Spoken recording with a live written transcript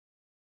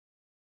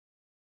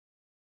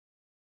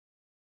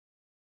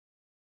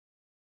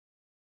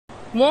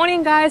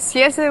Morning guys,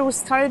 yesterday we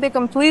started a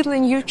completely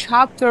new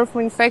chapter of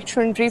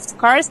manufacturing drift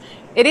cars.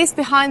 It is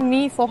behind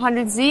me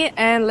 400Z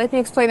and let me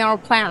explain our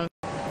plan.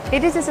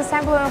 It is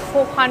disassembly of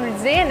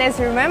 400Z and as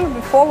you remember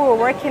before we were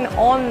working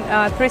on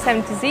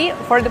 370Z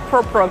for the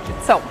Pro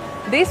project. So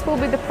this will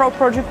be the Pro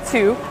project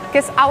too,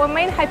 because our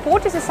main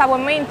hypothesis, our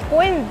main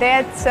point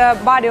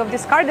that body of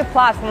this car, the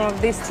platform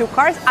of these two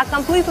cars are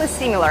completely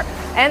similar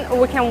and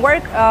we can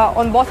work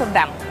on both of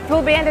them. It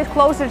will be ended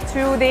closer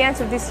to the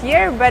end of this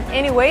year, but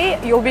anyway,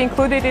 you'll be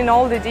included in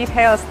all the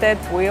details that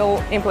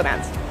we'll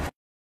implement.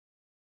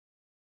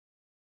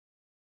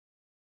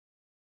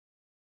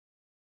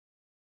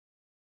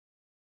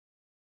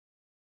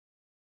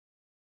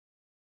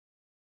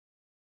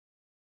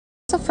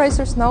 Lots of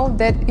racers know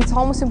that it's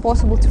almost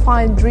impossible to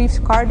find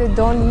drift cars that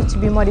don't need to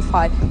be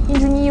modified.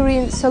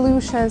 Engineering,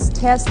 solutions,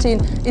 testing,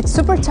 it's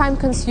super time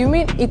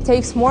consuming, it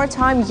takes more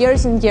time,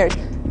 years and years.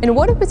 And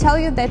what if we tell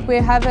you that we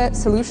have a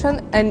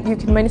solution and you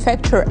can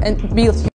manufacture and build